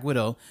for Black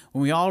Widow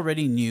when we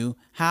already knew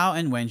how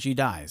and when she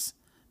dies.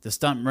 The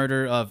stunt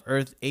murder of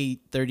Earth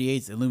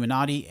 838's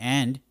Illuminati,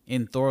 and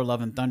in Thor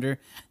Love and Thunder,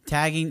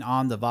 tagging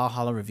on the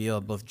Valhalla reveal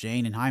of both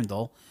Jane and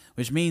Heimdall,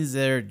 which means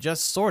they're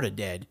just sort of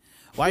dead.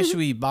 Why should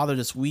we bother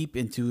to sweep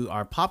into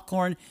our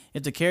popcorn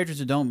if the characters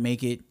who don't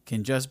make it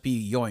can just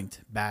be yoinked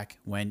back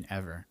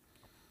whenever?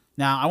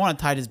 Now, I want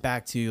to tie this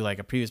back to like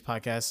a previous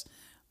podcast.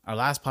 Our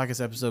last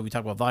podcast episode, we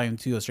talked about Volume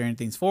 2 of Stranger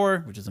Things 4,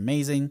 which is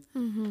amazing.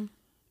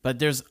 But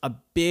there's a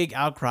big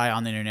outcry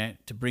on the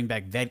internet to bring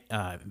back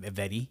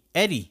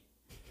Eddie.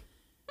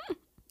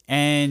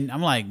 And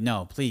I'm like,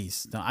 no,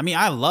 please. No. I mean,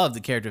 I love the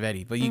character of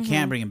Eddie, but you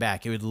can't bring him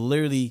back. It would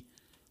literally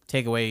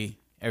take away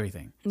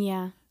everything.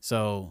 Yeah.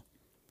 So,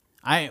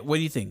 what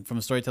do you think from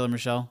a storyteller,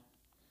 Michelle?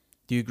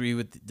 Do you agree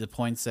with the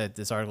points that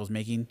this article is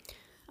making?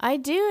 I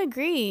do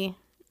agree.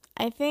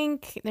 I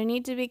think there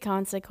need to be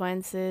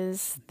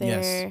consequences.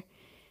 Yes.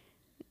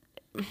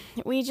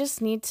 We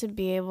just need to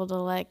be able to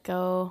let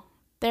go.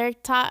 They're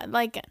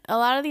like a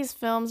lot of these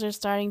films are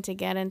starting to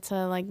get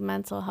into like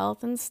mental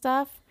health and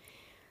stuff.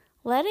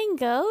 Letting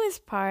go is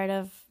part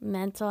of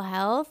mental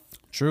health.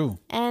 True.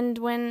 And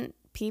when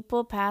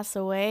people pass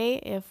away,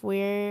 if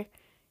we're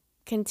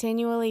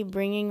continually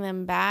bringing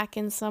them back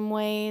in some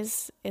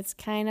ways, it's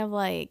kind of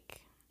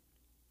like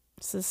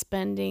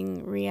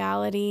suspending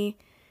reality,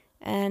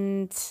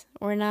 and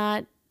we're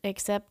not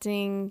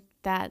accepting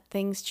that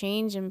things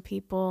change and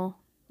people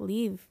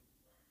leave.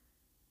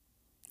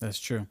 That's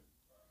true.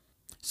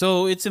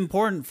 So it's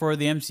important for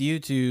the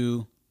MCU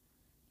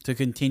to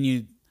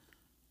continue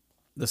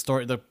the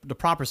story, the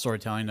proper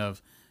storytelling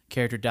of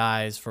character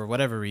dies for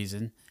whatever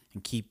reason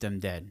and keep them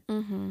dead.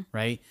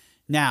 Right?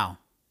 Now,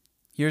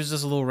 here's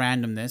just a little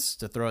randomness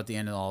to throw at the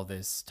end of all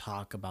this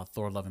talk about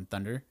Thor: Love and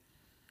Thunder.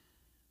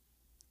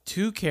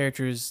 2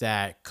 characters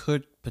that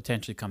could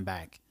potentially come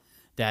back,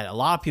 that a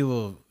lot of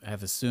people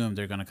have assumed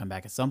they're going to come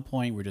back at some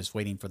point. We're just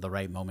waiting for the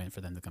right moment for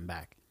them to come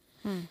back.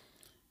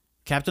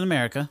 Captain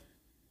America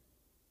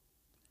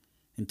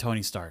and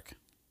Tony Stark.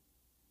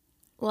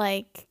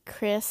 Like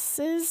Chris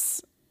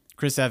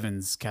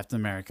Evans, Captain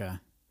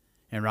America,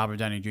 and Robert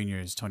Downey Jr.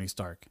 is Tony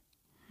Stark.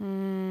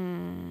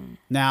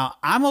 Now,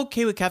 I'm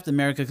okay with Captain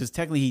America because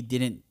technically he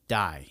didn't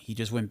die. He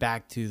just went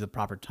back to the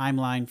proper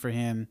timeline for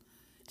him.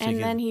 So and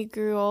then he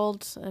grew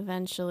old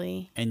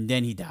eventually. And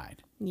then he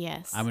died.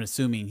 Yes. I'm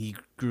assuming he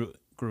grew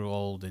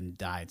old and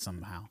died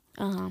somehow.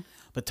 Uh-huh.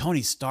 But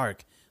Tony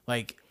Stark,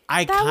 like,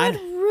 that would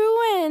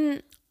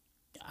ruin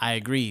I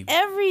agree.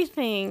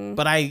 everything.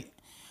 But I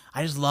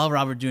just love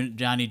Robert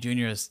Downey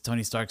Jr. as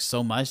Tony Stark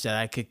so much that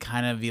I could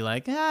kind of be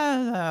like,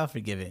 I'll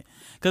forgive it.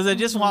 Because I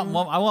just want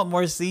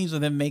more scenes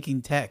with him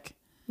making tech.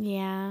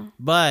 Yeah.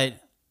 But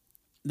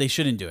they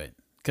shouldn't do it.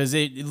 Because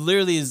it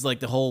literally is like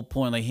the whole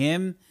point. Like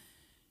him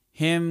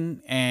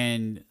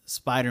and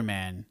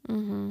Spider-Man,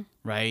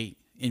 right?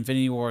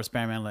 Infinity War,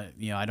 Spider-Man, like,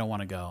 I don't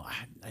want to go.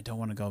 I don't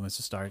want to go,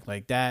 Mr. Stark.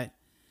 Like that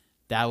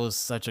was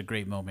such a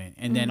great moment.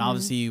 And then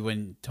obviously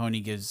when Tony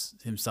gives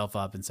himself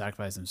up and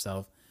sacrifices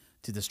himself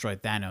to destroy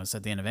Thanos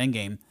at the end of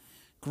Endgame,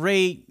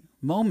 great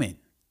moment.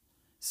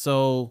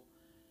 So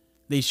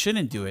they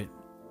shouldn't do it.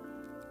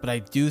 But I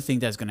do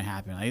think that's going to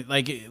happen.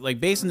 Like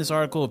based on this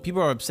article,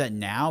 people are upset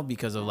now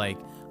because of like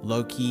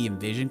Loki and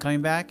Vision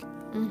coming back.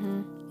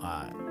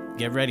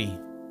 Get ready.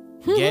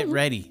 Get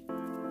ready.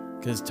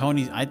 Because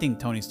I think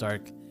Tony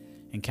Stark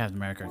and Captain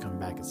America are coming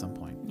back at some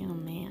point. Oh,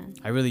 man.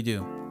 I really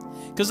do.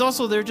 Because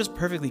also they're just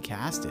perfectly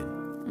casted.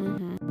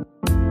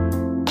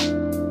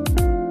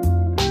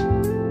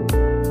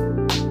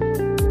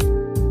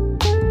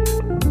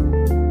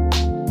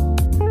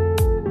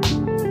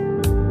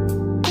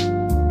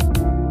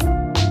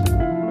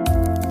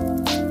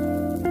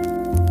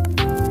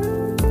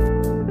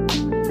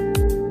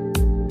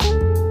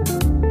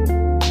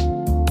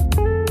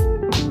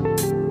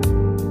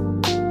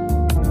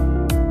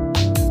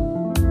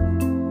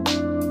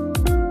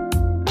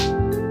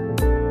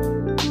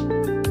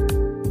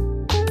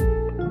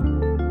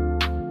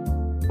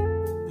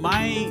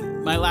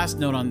 My last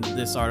note on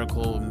this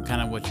article and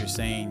kind of what you're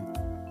saying,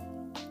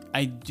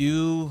 I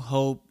do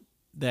hope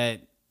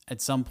that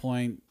at some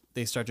point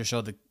they start to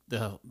show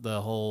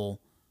the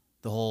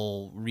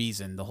whole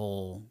reason, the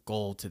whole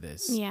goal to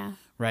this. Yeah.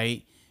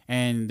 Right?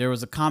 And there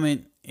was a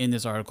comment in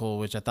this article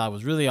which I thought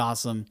was really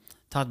awesome.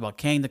 Talked about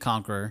Kang the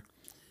Conqueror,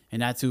 and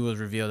that's who was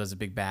revealed as a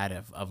big bad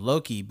of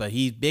Loki, but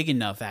he's big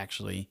enough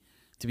actually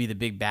to be the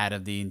big bad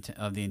of the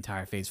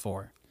entire Phase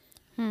 4.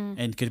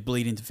 And could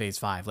bleed into Phase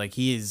 5. Like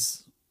he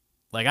is.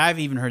 Like I've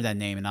even heard that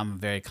name, and I'm a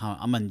very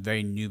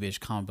noobish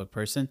comic book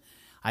person.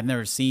 I've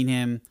never seen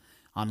him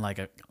on like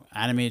a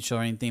animated show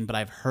or anything, but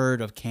I've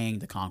heard of Kang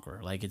the Conqueror.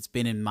 Like it's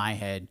been in my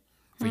head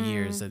for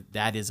years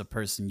that is a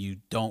person you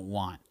don't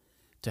want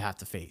to have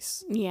to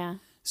face. Yeah.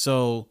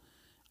 So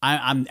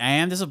I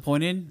am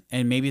disappointed,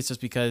 and maybe it's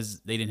just because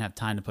they didn't have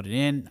time to put it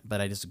in.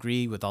 But I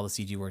disagree with all the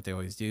CG work they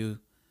always do.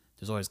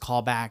 There's always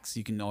callbacks.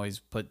 You can always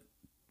put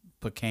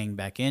Kang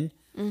back in.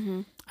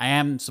 I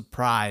am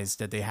surprised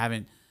that they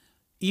haven't.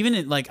 Even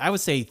in, like, I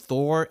would say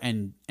Thor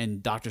and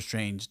Doctor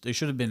Strange, there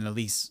should have been at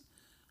least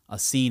a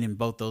scene in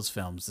both those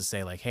films to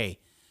say, like, hey,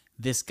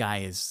 this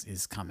guy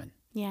is coming.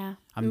 Yeah.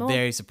 I'm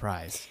very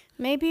surprised.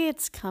 Maybe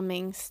it's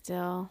coming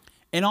still.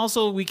 And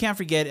also, we can't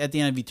forget at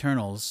the end of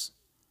Eternals.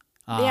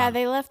 Yeah,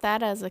 they left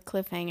that as a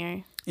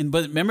cliffhanger.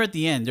 But remember at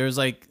the end, there's,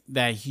 like,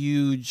 that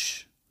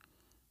huge,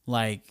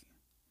 like,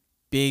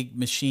 big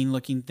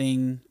machine-looking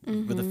thing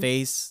with a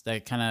face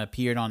that kind of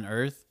appeared on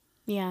Earth.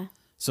 Yeah.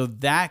 So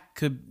that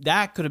could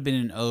have been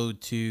an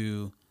ode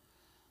to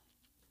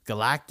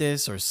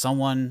Galactus or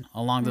someone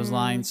along those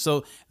lines.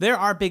 So there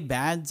are big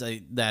bads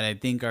that I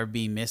think are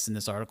being missed in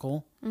this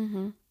article.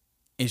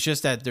 It's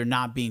just that they're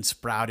not being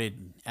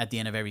sprouted at the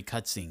end of every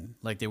cutscene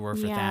like they were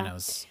for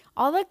Thanos.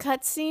 All the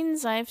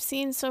cutscenes I've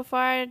seen so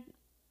far,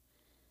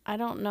 I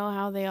don't know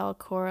how they all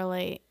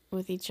correlate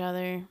with each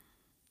other.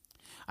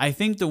 I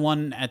think the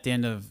one at the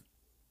end of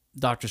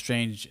Doctor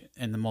Strange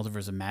and the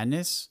Multiverse of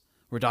Madness,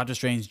 where Doctor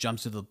Strange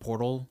jumps to the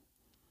portal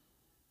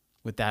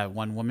with that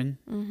one woman,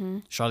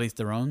 Charlize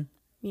Theron.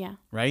 Yeah.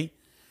 Right?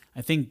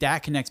 I think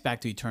that connects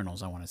back to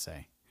Eternals, I want to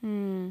say.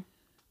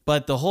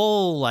 But the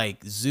whole,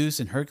 like,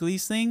 Zeus and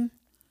Hercules thing,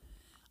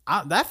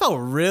 that felt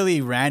really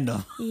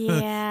random.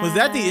 Yeah. Was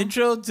that the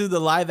intro to the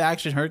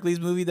live-action Hercules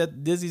movie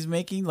that Disney's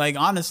making? Like,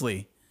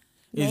 honestly.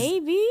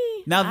 Maybe.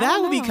 Now,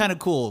 that would be kind of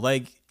cool.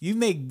 Like, you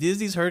make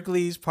Disney's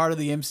Hercules part of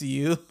the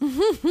MCU.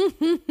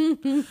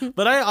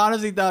 But I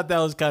honestly thought that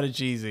was kind of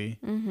cheesy.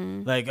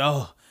 Like,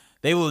 oh,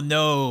 they will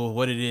know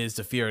what it is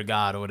to fear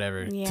God or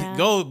whatever. Yeah.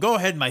 Go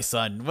ahead, my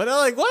son. But I'm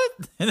like,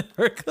 what?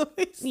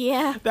 Hercules?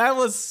 Yeah. That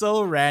was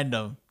so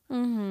random.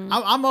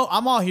 I'm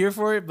all here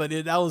for it, but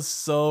that was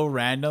so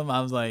random.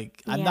 I was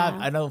like,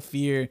 I don't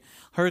fear.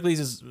 Hercules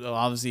is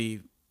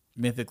obviously,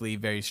 mythically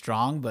very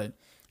strong, but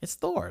it's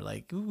Thor.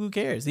 Like, who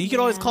cares? And you could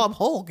always call him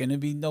Hulk, and it'd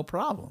be no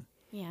problem.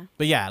 Yeah.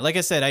 But yeah, like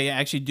I said, I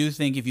actually do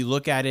think if you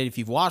look at it, if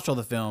you've watched all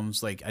the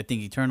films, like I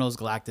think Eternals,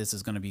 Galactus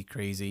is going to be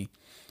crazy,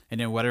 and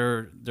then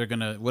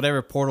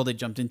whatever portal they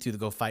jumped into to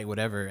go fight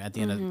whatever at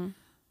the end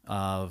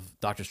of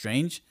Doctor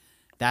Strange,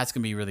 that's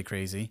going to be really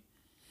crazy.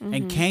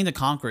 And Kang the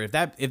Conqueror,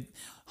 if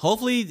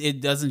hopefully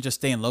it doesn't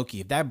just stay in Loki.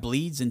 If that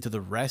bleeds into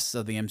the rest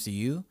of the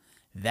MCU,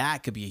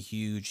 that could be a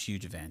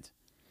huge event.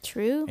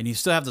 True. And you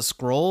still have the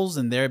Skrulls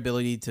and their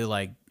ability to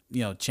like,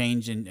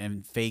 change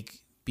and fake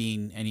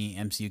being any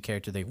MCU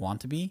character they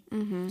want to be.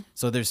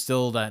 So there's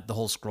still the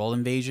whole Skrull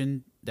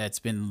invasion that's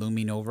been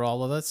looming over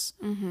all of us.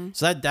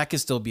 So that could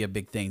still be a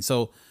big thing.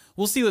 So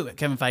we'll see what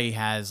Kevin Feige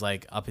has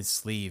like up his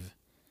sleeve.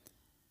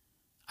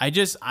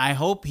 I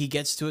hope he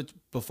gets to it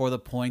before the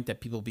point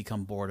that people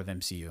become bored of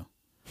MCU.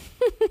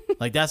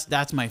 Like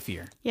that's my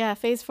fear. Yeah,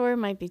 Phase 4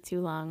 might be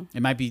too long.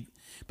 It might be,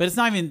 but it's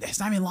not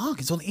even long.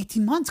 It's only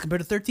 18 months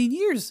compared to 13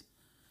 years.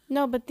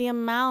 No, but the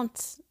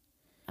amount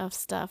of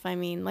stuff, I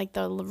mean, like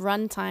the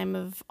runtime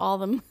of all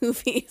the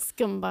movies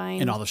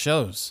combined. And all the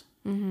shows.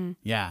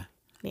 Yeah.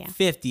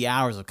 50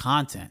 hours of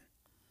content.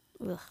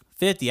 Ugh.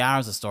 50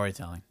 hours of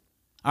storytelling.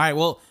 All right,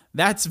 well,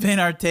 that's been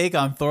our take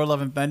on Thor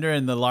Love and Thunder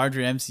and the larger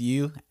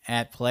MCU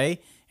at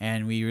play,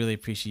 and we really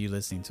appreciate you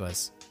listening to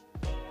us.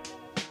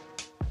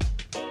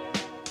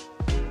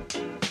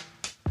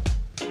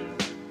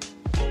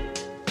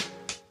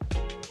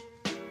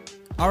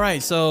 All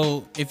right,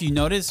 so if you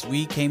notice,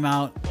 we came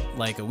out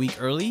like a week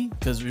early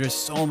because there's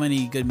so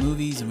many good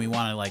movies and we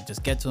want to like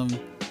just get to them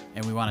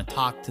and we want to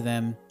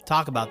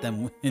talk about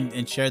them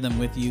and share them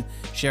with you,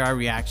 share our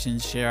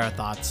reactions, share our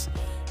thoughts,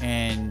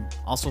 and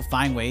also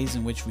find ways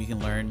in which we can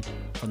learn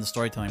from the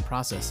storytelling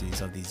processes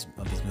of these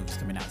movies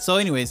coming out. So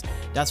anyways,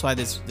 that's why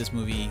this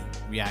movie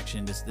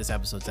reaction, this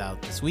episode's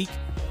out this week.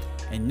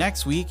 And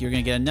next week, you're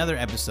going to get another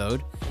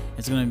episode.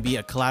 It's going to be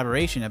a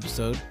collaboration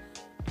episode.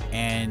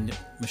 And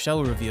Michelle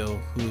will reveal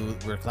who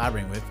we're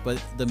collaborating with.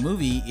 But the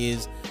movie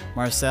is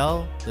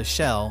Marcel the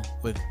Shell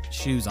with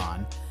Shoes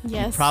On.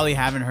 Yes. You probably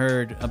haven't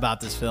heard about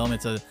this film.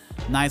 It's a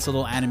nice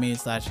little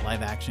animated /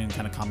 live action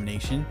kind of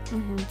combination.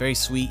 Very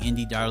sweet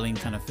indie darling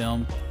kind of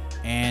film.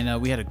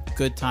 And we had a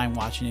good time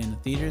watching it in the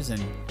theaters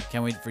and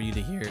can't wait for you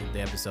to hear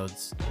the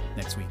episodes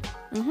next week.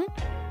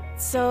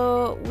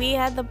 So we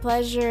had the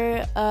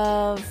pleasure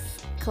of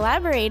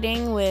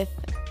collaborating with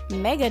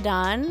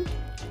Megadon.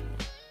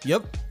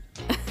 Yep.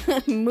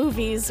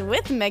 Movies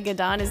with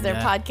Megadon is their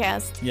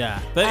podcast.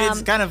 Yeah, but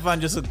it's kind of fun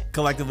just to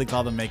collectively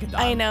call them Megadon.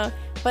 I know,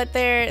 but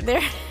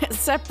they're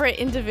separate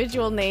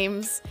individual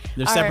names.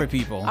 They're separate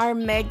people. Are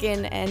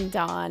Megan and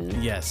Don.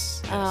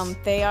 Yes.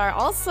 They are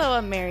also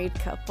a married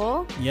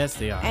couple. Yes,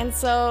 they are. And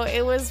so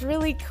it was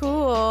really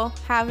cool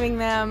having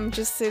them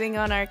just sitting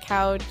on our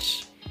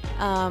couch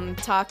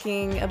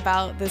talking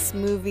about this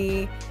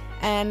movie.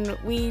 And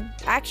we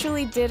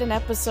actually did an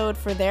episode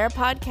for their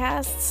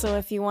podcast, so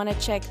if you want to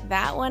check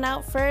that one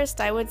out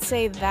first, I would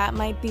say that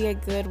might be a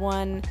good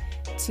one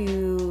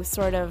to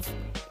sort of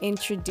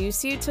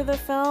introduce you to the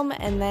film.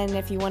 And then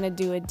if you want to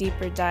do a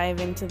deeper dive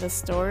into the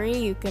story,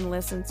 you can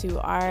listen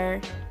to our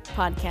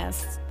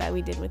podcast that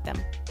we did with them.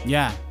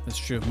 Yeah, that's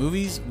true.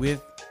 Movies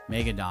with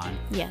Megadon.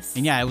 Yes.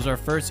 And yeah, it was our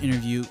first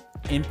interview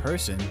in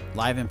person,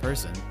 live in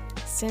person.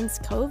 Since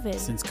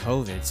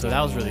COVID. So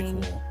that was really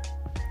cool.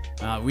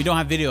 We don't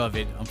have video of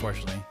it,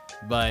 unfortunately,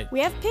 but we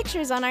have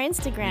pictures on our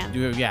Instagram. We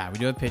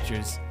do have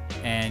pictures,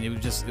 and it was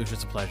just a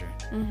pleasure.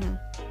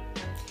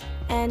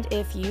 And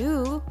if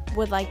you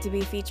would like to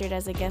be featured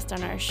as a guest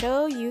on our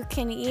show, you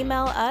can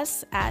email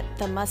us at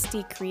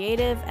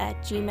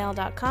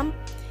themustycreative@gmail.com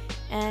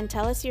and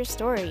tell us your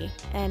story.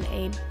 And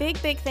a big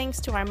thanks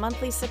to our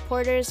monthly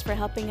supporters for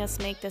helping us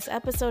make this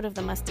episode of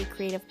the Musty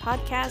Creative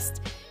Podcast.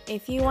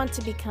 If you want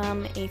to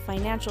become a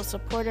financial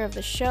supporter of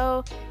the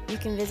show, you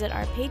can visit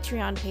our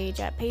Patreon page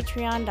at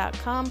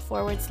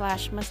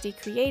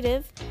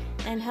patreon.com/mustycreative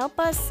and help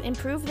us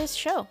improve this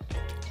show.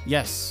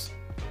 Yes.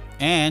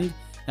 And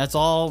that's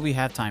all we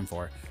have time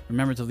for.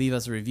 Remember to leave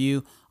us a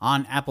review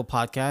on Apple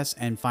Podcasts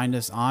and find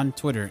us on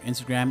Twitter,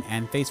 Instagram,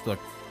 and Facebook.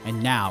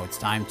 And now it's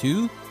time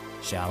to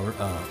shower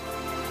up.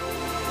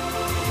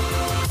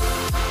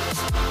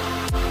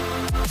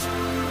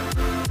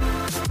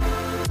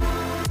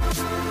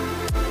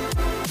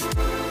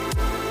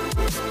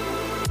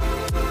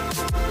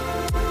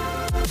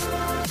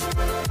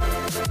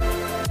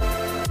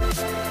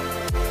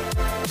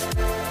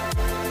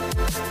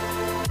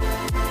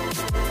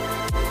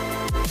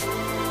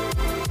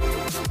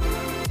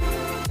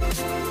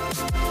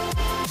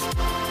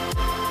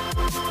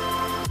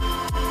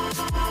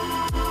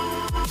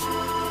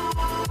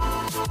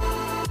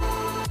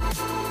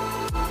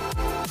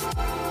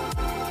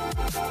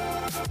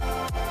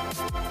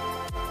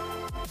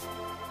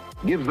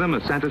 Gives them a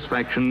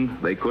satisfaction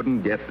they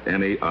couldn't get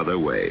any other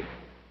way.